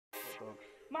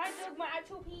My dog, my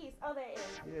actual piece. Oh, there it is.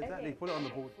 Yeah, exactly. Okay. Put it on the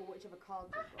board. For whichever card.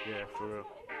 Yeah, for real.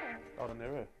 Oh, then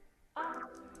they're here.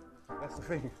 That's the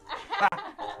thing.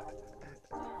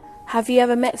 Have you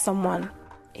ever met someone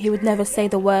who would never say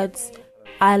the words,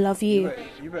 I love you?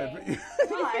 You better. Wait,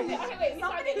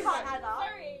 somebody can't add up.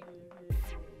 Sorry.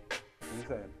 You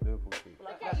saying Liverpool speak?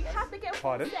 Okay, you have to get a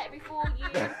full set before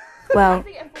you. Well,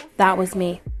 that was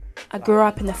me. I grew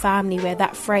up in a family where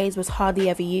that phrase was hardly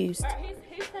ever used.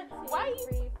 Who's the... Why are you...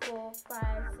 3, 4, 5,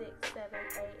 6, 7,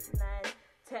 8, 9,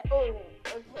 10... Oh,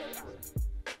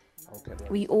 okay.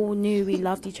 We all knew we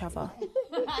loved each other,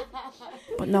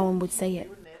 but no one would say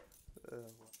it.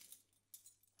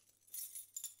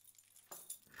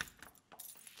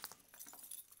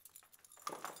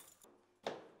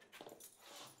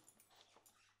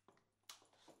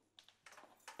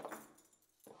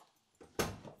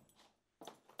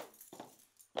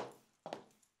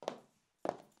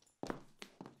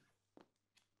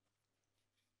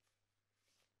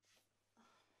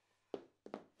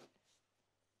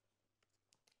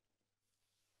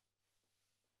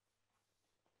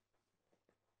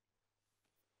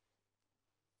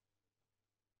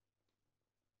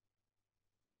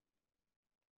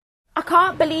 I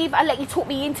can't believe I let you talk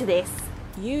me into this.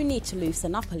 You need to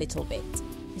loosen up a little bit.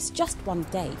 It's just one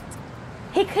date.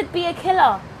 He could be a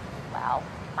killer. Well,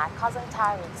 my cousin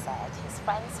Tyreek said his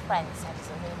friend's friend said he's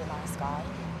a really nice guy.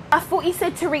 I thought you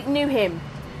said Tariq knew him.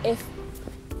 If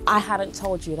I hadn't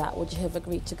told you that, would you have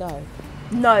agreed to go?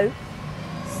 No.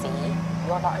 See,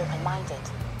 you're not open-minded.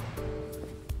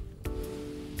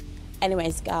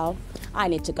 Anyways, girl, I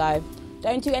need to go.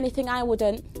 Don't do anything I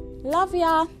wouldn't. Love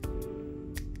ya.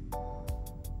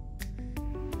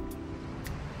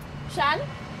 Shan?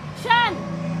 Shan!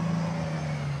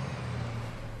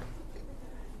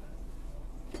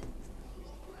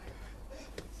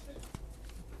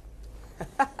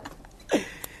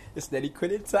 It's nearly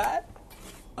quitting time.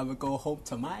 I'm gonna go home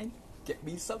to mine, get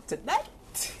me some tonight.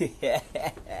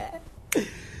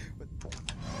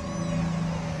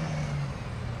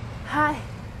 Hi.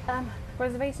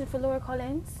 Reservation for Laura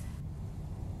Collins?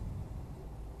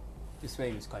 This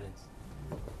way, Miss Collins.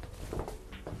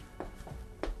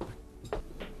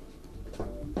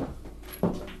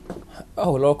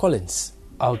 Oh, Laura Collins.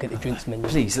 I'll get the drinks menu.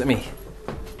 Please, let me.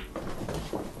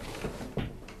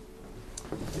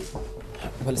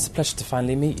 Well, it's a pleasure to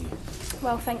finally meet you.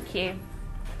 Well, thank you.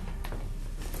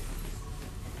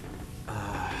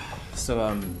 So,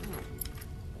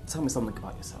 tell me something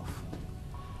about yourself.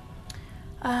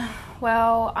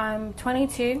 Well, I'm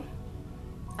 22.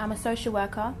 I'm a social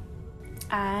worker.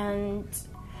 And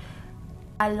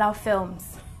I love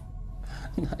films.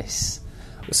 Nice.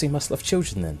 Well, so you must love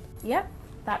children then? Yep,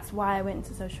 that's why I went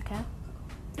into social care.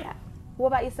 Yeah. What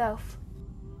about yourself?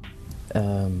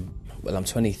 Well, I'm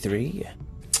 23.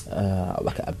 I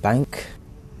work at a bank.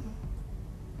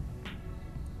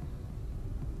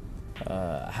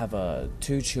 I have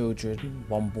 2 children,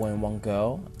 1 boy and 1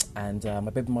 girl, and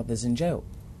my baby mother's in jail.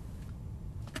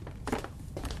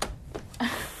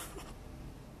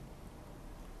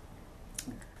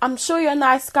 I'm sure you're a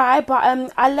nice guy, but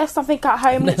I left something at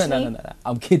home. No.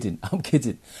 I'm kidding.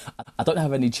 I don't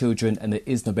have any children and there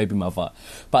is no baby mother,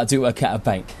 but I do work at a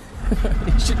bank.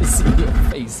 You should have seen your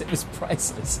face. It was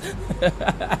priceless.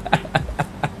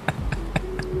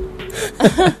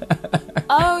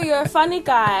 Oh, you're a funny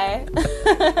guy.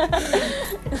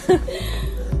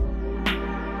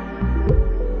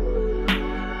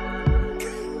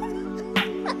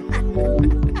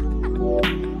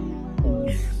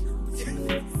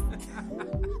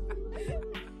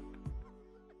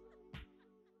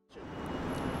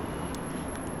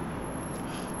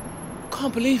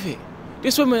 Can't believe it.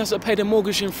 This woman has to pay the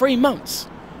mortgage in 3 months.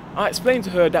 I explained to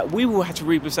her that we will have to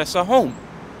repossess her home.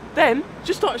 Then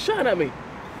she started shouting at me.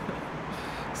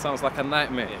 Sounds like a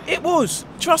nightmare. It was.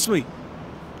 Trust me.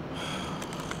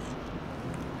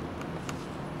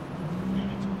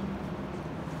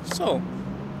 So,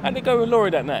 how'd it go with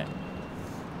Laurie that night?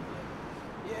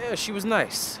 Yeah, she was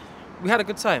nice. We had a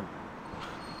good time.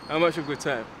 How much of a good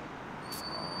time?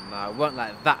 Oh, nah, it weren't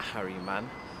like that, Harry, man.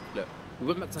 Look, we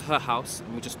went back to her house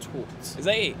and we just talked. Is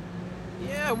that it?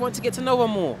 Yeah, I want to get to know her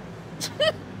more.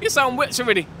 You sound wet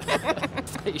already.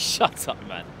 Hey, shut up,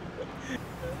 man.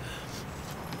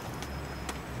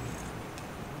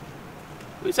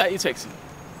 Who's that you texting?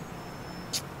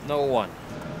 No one.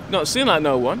 Not seem like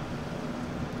no one.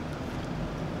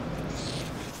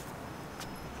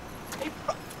 Hey,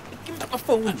 bro, give me back my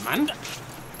phone, man.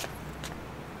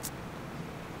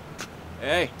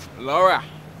 Hey, Laura,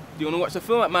 do you want to watch the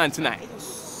film at mine tonight? You're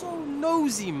so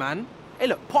nosy, man. Hey,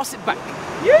 look, pass it back.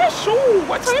 Yeah, sure.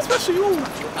 What's so special?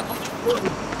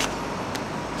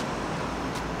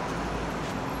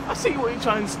 I see what you're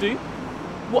trying to do.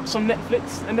 Watch some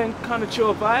Netflix and then kind of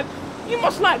chill a vibe. You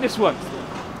must like this one.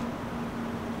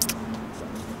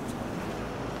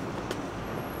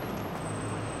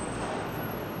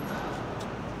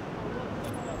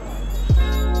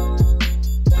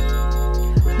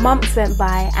 Months went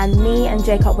by and me and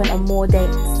Jacob went on more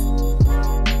dates.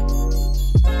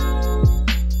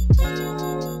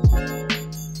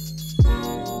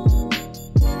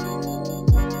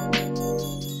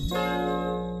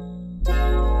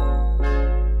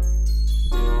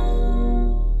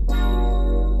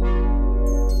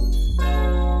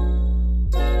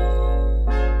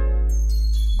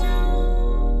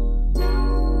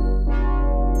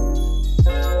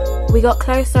 We got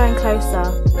closer and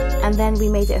closer, and then we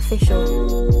made it official.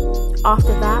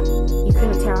 After that, you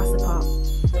couldn't tear us apart.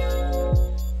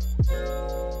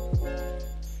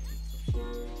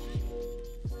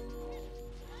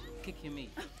 Kicking me.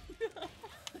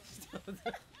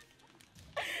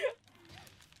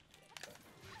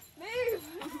 Move!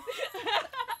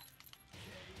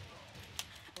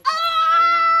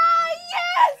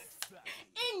 Yes!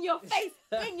 In your face!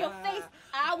 In your face!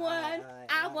 I won!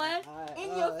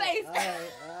 In your face!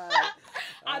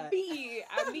 I beat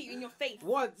you in your face.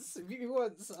 Once, beat me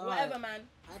once. Whatever, man.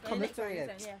 Come, let's try again.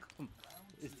 Yeah. Come.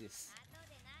 What is this?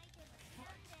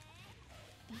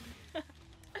 Why are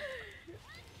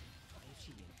you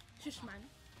cheating? Shush, man.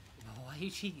 Why are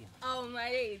you cheating? Oh my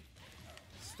days.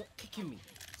 Stop kicking me.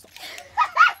 Stop.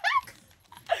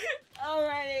 Oh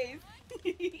my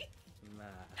days.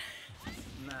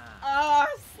 Nah. Oh,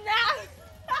 snap!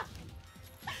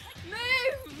 Move.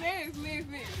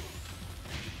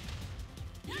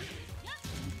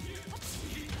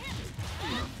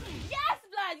 Yes,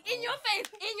 blood! In your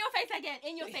face again.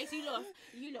 In your face, you lost.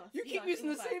 You keep using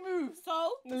the same move.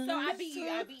 So I beat you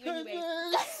anyway.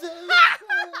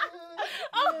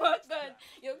 Oh my god,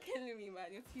 you're killing me,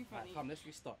 man. You're too funny. Right, come, let's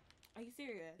restart. Are you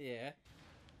serious? Yeah.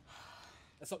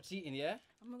 Let's stop cheating, yeah?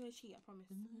 I'm not gonna cheat, I promise.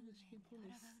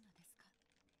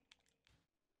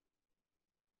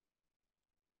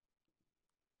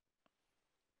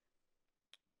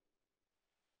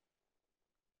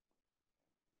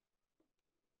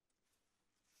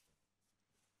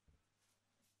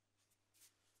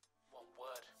 One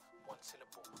word, one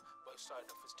syllable. Both started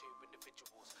off as two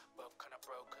individuals. Both kinda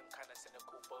broken, kinda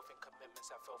cynical. Both in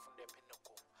commitments that fell from their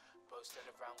pinnacle. Both stood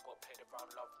around, got played around,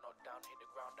 love not down, hit the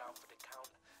ground down for the count.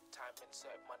 Time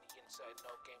insert, money insert, no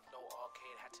game, no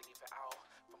arcade, had to leave it out.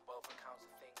 From both accounts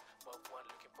of things, both weren't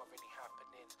looking for any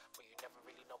happenings. But you never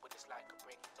really know what it's like to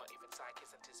bring. Not even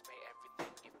psychics anticipate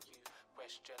everything. If you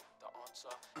question the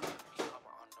answer, it will become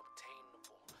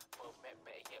unobtainable. Both met,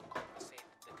 better yet conversated.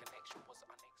 The connection was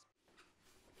unexpected.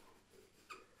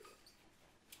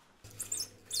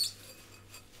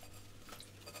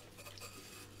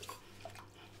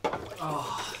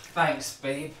 Oh, thanks,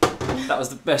 babe. That was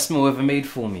the best meal ever made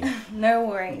for me. No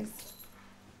worries.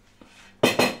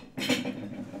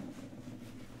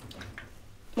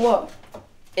 What?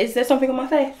 Is there something on my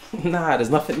face? Nah,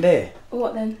 there's nothing there.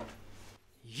 What then?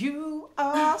 You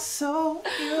are so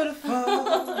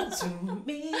beautiful to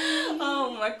me.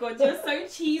 Oh my god, you're so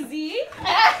cheesy.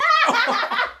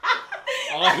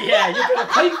 Oh yeah, you're gonna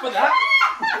pay for that.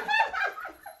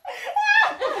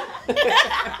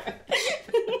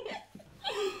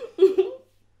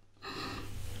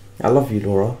 I love you,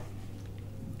 Laura.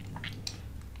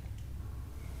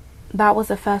 That was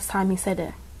the first time he said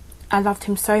it. I loved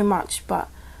him so much, but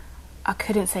I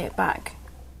couldn't say it back.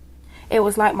 It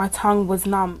was like my tongue was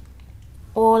numb.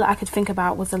 All I could think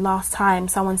about was the last time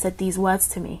someone said these words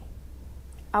to me.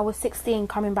 I was 16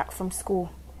 coming back from school,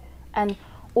 and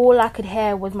all I could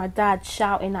hear was my dad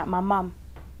shouting at my mum.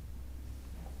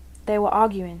 They were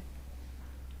arguing.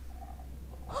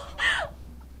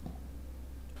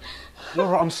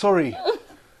 Laura, I'm sorry.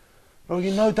 Oh,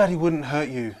 you know Daddy wouldn't hurt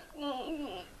you.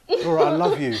 Laura, I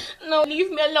love you. No, leave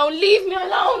me alone. Leave me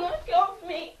alone. Let go of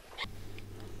me.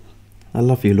 I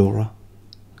love you, Laura.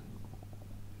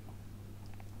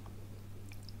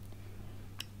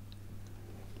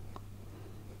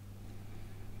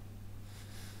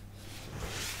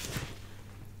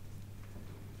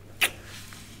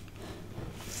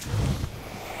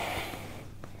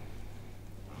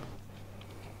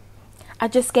 I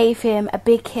just gave him a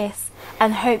big kiss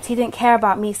and hoped he didn't care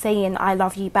about me saying I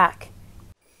love you back.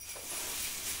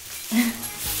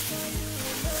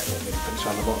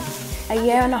 A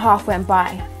year and a half went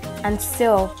by, and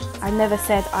still I never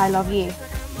said I love you.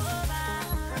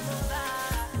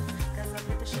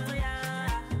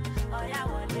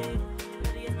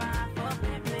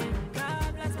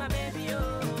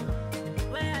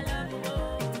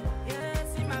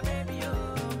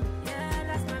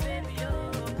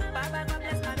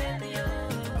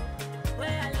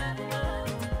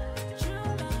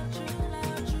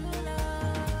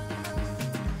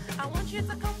 want you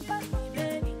to comfort me,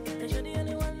 baby. 'Cause you're the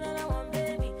only one that I want,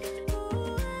 baby.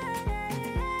 Ooh,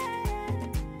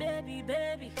 baby,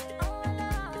 baby. Oh,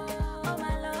 Lord, oh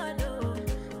my Lord, oh.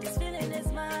 This feeling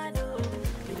is mad, oh.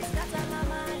 You scatter my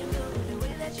mind, oh. The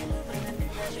way that you move and the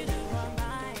things that you do, I'm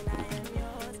mine, I am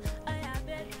yours. I am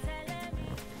baby, telling me,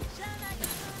 shall I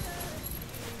give you love?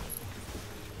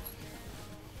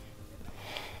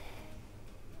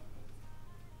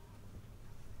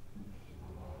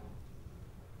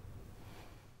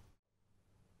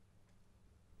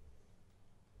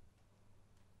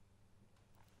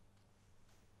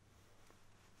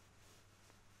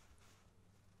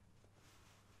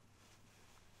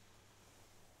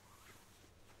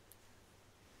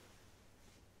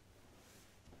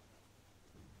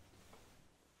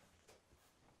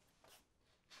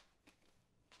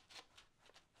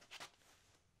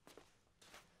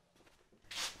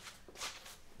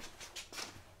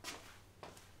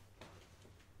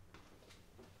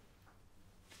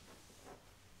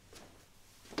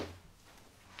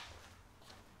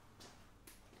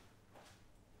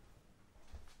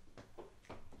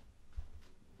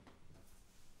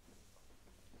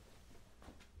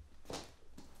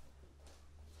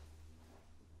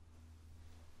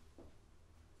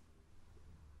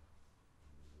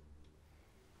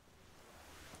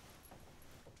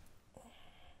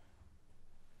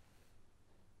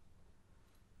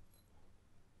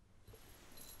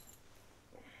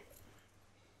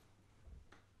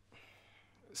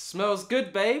 Smells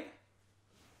good, babe.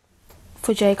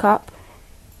 For Jacob,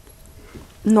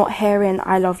 not hearing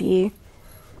I love you,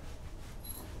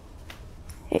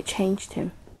 it changed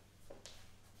him.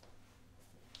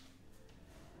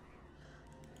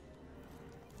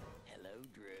 Hello,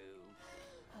 Drew.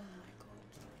 Oh my God.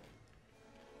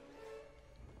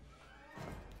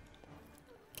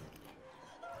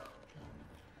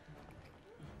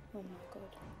 Oh my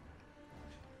God.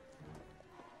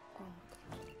 Oh my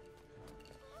God.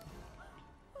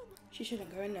 She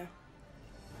shouldn't go in there.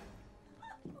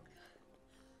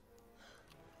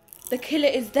 The killer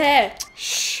is there.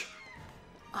 Shh.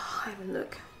 Oh, have a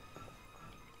look.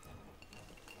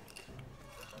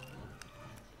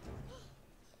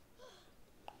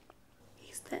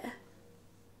 He's there.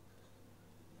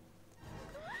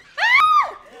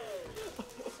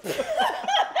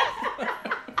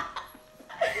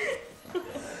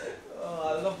 Oh,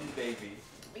 I love you, baby.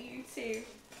 You too.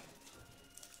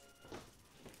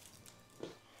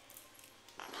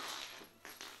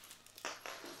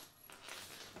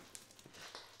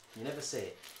 You never say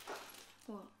it.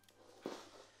 What?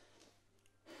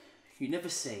 You never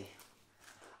say,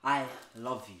 I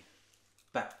love you,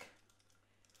 back.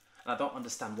 And I don't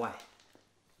understand why.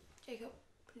 Jacob,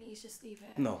 please just leave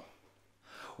it. No.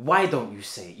 Why don't you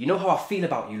say it? You know how I feel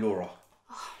about you, Laura.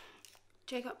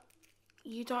 Jacob,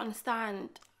 you don't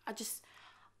understand. I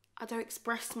don't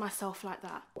express myself like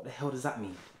that. What the hell does that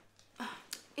mean?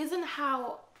 Isn't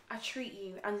how I treat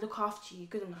you and look after you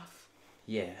good enough?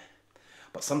 Yeah,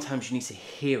 but sometimes you need to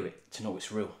hear it to know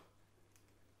it's real.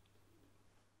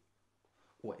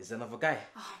 What, is there another guy?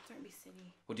 Oh, don't be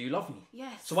silly. Or do you love me?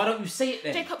 Yes. So why don't you say it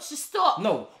then? Jacob, just stop.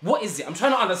 No, what is it? I'm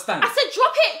trying to understand. I said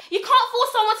drop it. You can't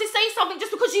force someone to say something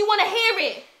just because you want to hear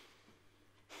it.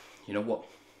 You know what?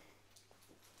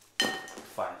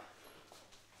 Fine.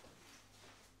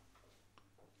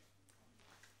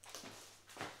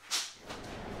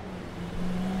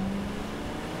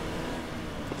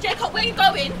 Jacob, where are you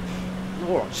going?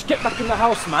 Laura, just get back in the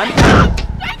house, man.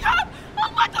 Jacob!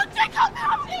 Oh my God, Jacob!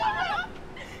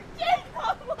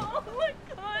 Jacob! Oh my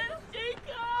God,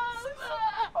 Jacob!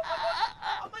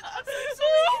 Oh my God, I'm so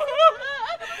sorry.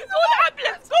 Call the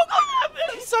ambulance! Call the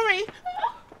ambulance! Sorry.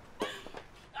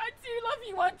 I do love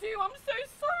you, I do. I'm so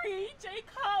sorry,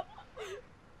 Jacob.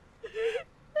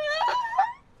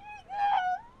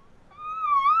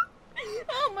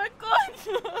 Oh my God.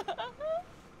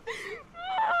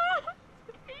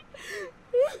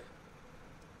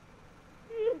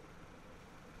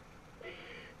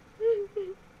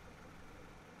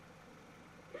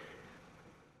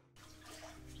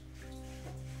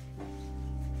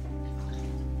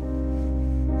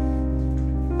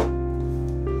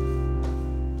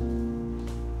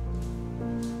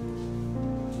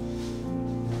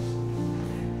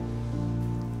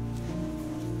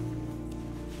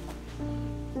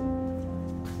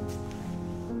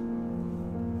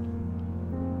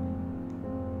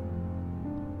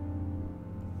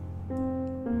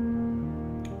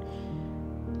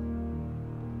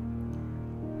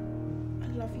 I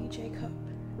love you, Jacob.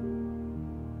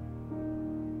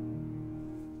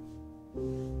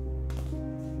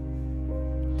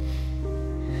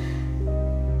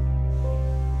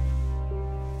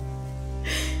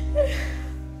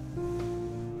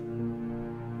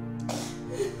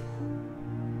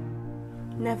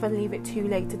 Never leave it too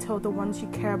late to tell the ones you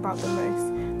care about the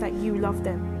most that you love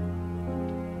them.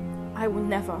 I will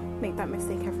never make that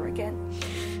mistake ever again.